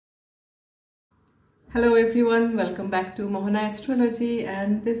Hello everyone, welcome back to Mohana Astrology,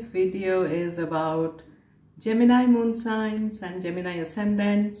 and this video is about Gemini moon signs and Gemini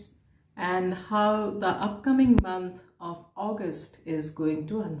ascendants and how the upcoming month of August is going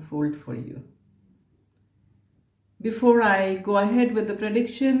to unfold for you. Before I go ahead with the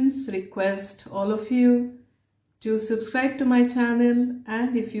predictions, request all of you to subscribe to my channel,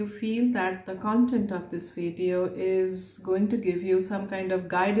 and if you feel that the content of this video is going to give you some kind of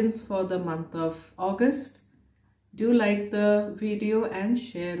guidance for the month of August, do like the video and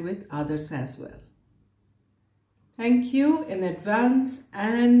share with others as well. Thank you in advance,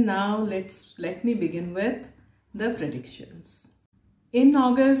 and now let me begin with the predictions. In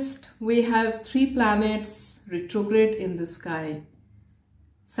August, we have 3 planets retrograde in the sky.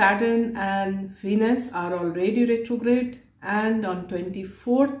 Saturn and Venus are already retrograde, and on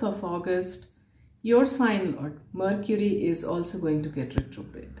 24th of August, your sign lord Mercury is also going to get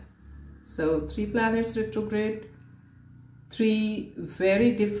retrograde. So 3 planets retrograde, 3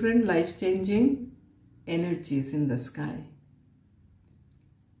 very different life-changing energies in the sky.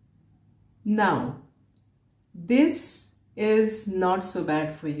 Now, this is not so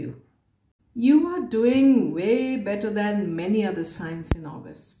bad for you. You are doing way better than many other signs in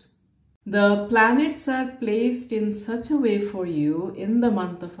August. The planets are placed in such a way for you in the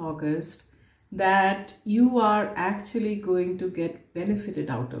month of August that you are actually going to get benefited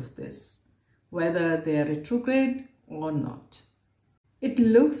out of this, whether they are retrograde or not. It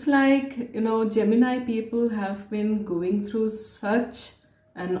looks like, Gemini people have been going through such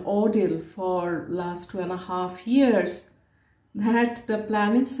an ordeal for last 2.5 years that the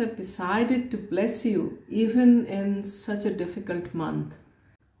planets have decided to bless you even in such a difficult month.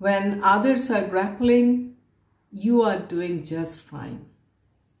 When others are grappling, you are doing just fine.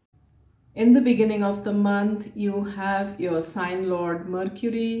 In the beginning of the month, you have your sign lord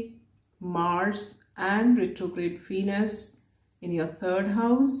Mercury, Mars and retrograde Venus in your 3rd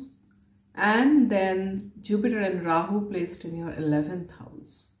house, and then Jupiter and Rahu placed in your 11th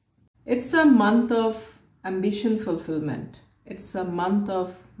house. It's a month of ambition fulfillment. It's a month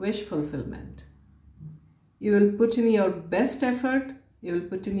of wish fulfillment. You will put in your best effort, you will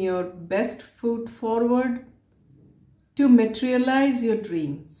put in your best foot forward to materialize your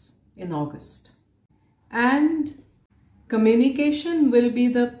dreams in August. And communication will be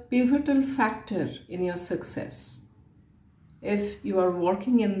the pivotal factor in your success. If you are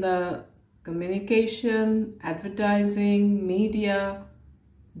working in the communication, advertising, media,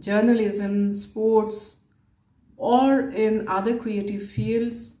 journalism, sports, or in other creative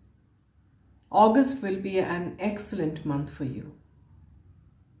fields, August will be an excellent month for you.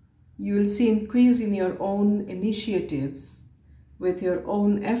 You will see increase in your own initiatives. With your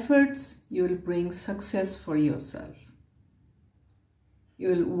own efforts, you will bring success for yourself. You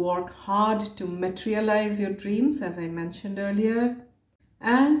will work hard to materialize your dreams, as I mentioned earlier,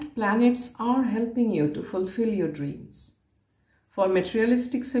 and planets are helping you to fulfill your dreams. For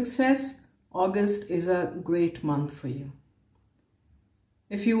materialistic success, August is a great month for you.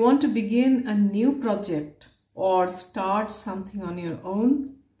 If you want to begin a new project or start something on your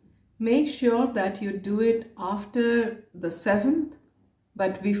own, make sure that you do it after the 7th,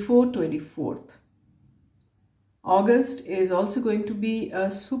 but before 24th. August is also going to be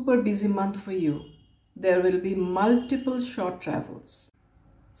a super busy month for you. There will be multiple short travels.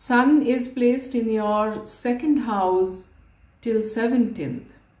 Sun is placed in your 2nd house till 17th.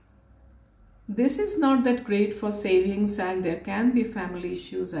 This is not that great for savings, and there can be family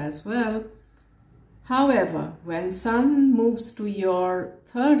issues as well. However, when Sun moves to your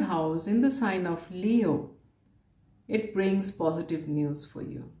 3rd house in the sign of Leo, it brings positive news for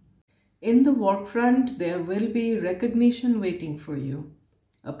you. In the work front, there will be recognition waiting for you.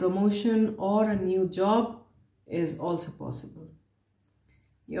 A promotion or a new job is also possible.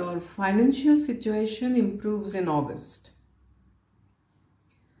 Your financial situation improves in August.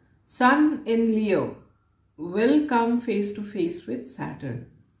 Sun in Leo will come face to face with Saturn.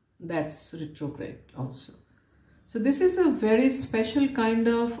 That's retrograde also. So this is a very special kind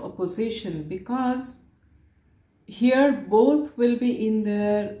of opposition, because here both will be in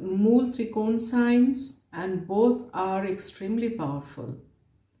their Mool Trikon signs and both are extremely powerful.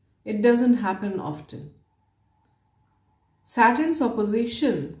 It doesn't happen often. Saturn's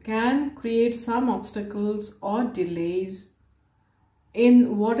opposition can create some obstacles or delays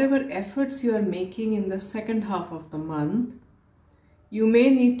in whatever efforts you are making in the 2nd half of the month. You may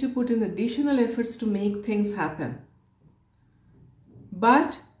need to put in additional efforts to make things happen.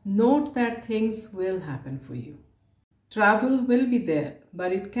 But note that things will happen for you. Travel will be there,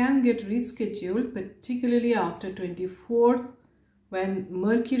 but it can get rescheduled, particularly after 24th when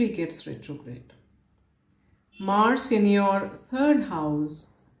Mercury gets retrograde. Mars in your third house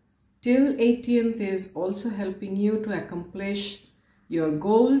till 18th is also helping you to accomplish your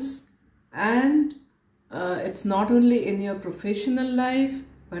goals, and it's not only in your professional life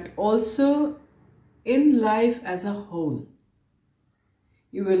but also in life as a whole.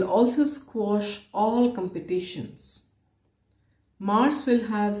 You will also squash all competitions. Mars will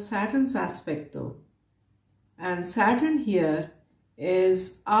have Saturn's aspect though, and Saturn here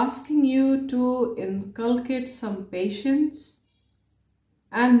is asking you to inculcate some patience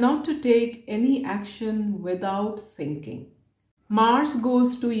and not to take any action without thinking. Mars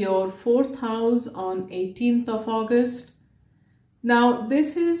goes to your fourth house on 18th of August. Now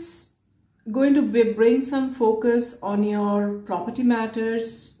this is going to bring some focus on your property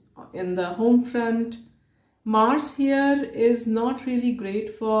matters in the home front. Mars here is not really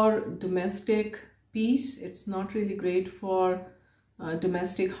great for domestic peace. It's not really great for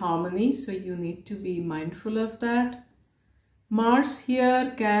domestic harmony, so you need to be mindful of that. Mars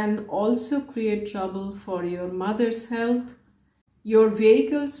here can also create trouble for your mother's health. Your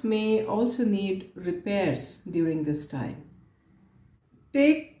vehicles may also need repairs during this time.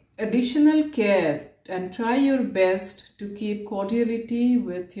 Take additional care and try your best to keep cordiality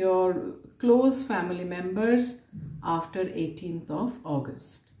with your close family members after 18th of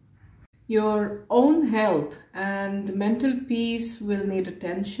August. Your own health and mental peace will need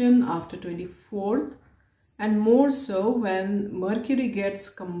attention after 24th, and more so when Mercury gets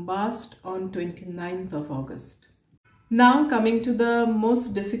combust on 29th of August. Now coming to the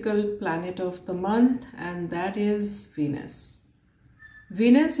most difficult planet of the month, and that is Venus.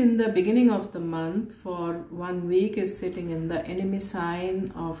 Venus in the beginning of the month for 1 week is sitting in the enemy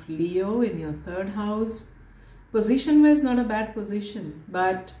sign of Leo in your third house. Position wise not a bad position,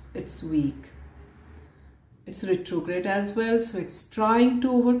 but it's weak. It's retrograde as well, so it's trying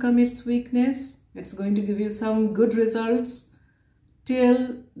to overcome its weakness. It's going to give you some good results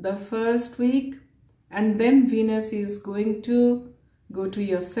till the first week, and then Venus is going to go to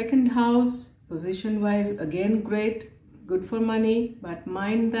your second house. Position wise again great, good for money, but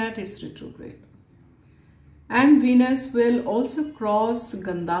mind that it's retrograde. And Venus will also cross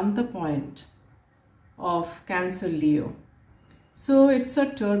Gandanta point of Cancer Leo. So it's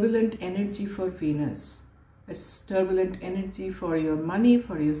a turbulent energy for Venus. It's turbulent energy for your money,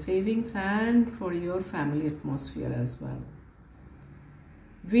 for your savings, and for your family atmosphere as well.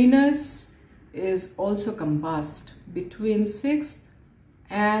 Venus is also combust between 6th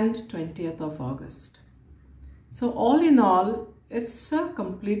and 20th of August. So all in all, it's a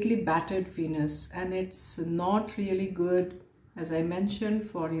completely battered Venus, and it's not really good, as I mentioned,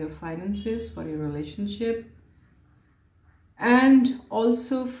 for your finances, for your relationship, and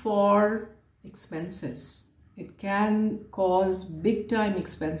also for expenses. It can cause big time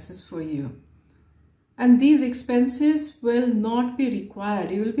expenses for you. And these expenses will not be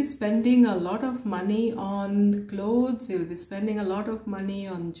required. You will be spending a lot of money on clothes, you will be spending a lot of money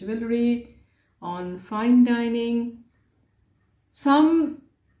on jewelry, on fine dining, some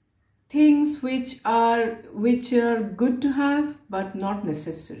things which are good to have but not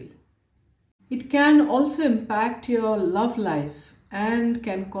necessary. It can also impact your love life and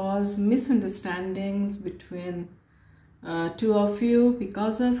can cause misunderstandings between two of you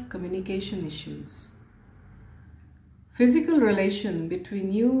because of communication issues. Physical relation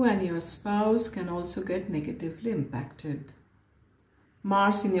between you and your spouse can also get negatively impacted.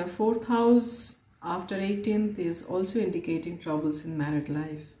 Mars in your fourth house after 18th is also indicating troubles in married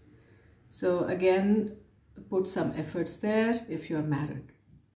life. So again, put some efforts there if you are married.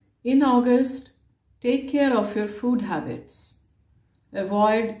 In August, take care of your food habits.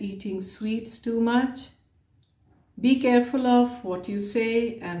 Avoid eating sweets too much. Be careful of what you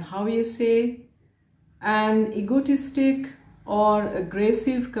say and how you say. An egotistic or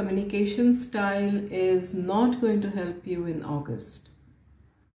aggressive communication style is not going to help you in August.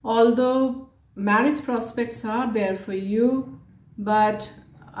 Although marriage prospects are there for you, but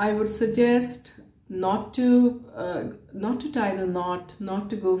I would suggest not to tie the knot, not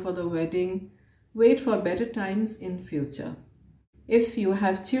to go for the wedding. Wait for better times in future. If you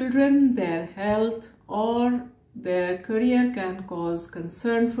have children, their health or their career can cause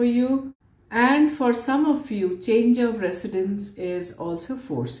concern for you. And for some of you, change of residence is also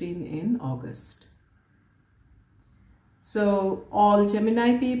foreseen in August. So all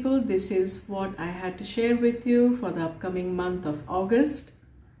Gemini people, this is what I had to share with you for the upcoming month of August.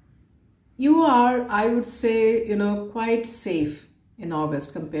 You are, I would say, quite safe in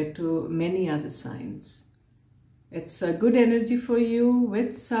August compared to many other signs. It's a good energy for you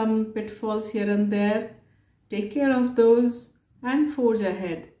with some pitfalls here and there. Take care of those and forge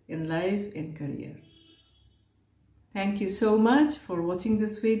ahead in life and career. Thank you so much for watching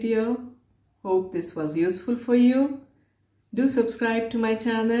this video. Hope this was useful for you. Do subscribe to my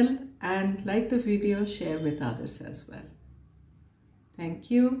channel and like the video, share with others as well. Thank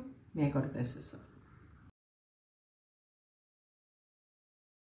you. May God bless us all.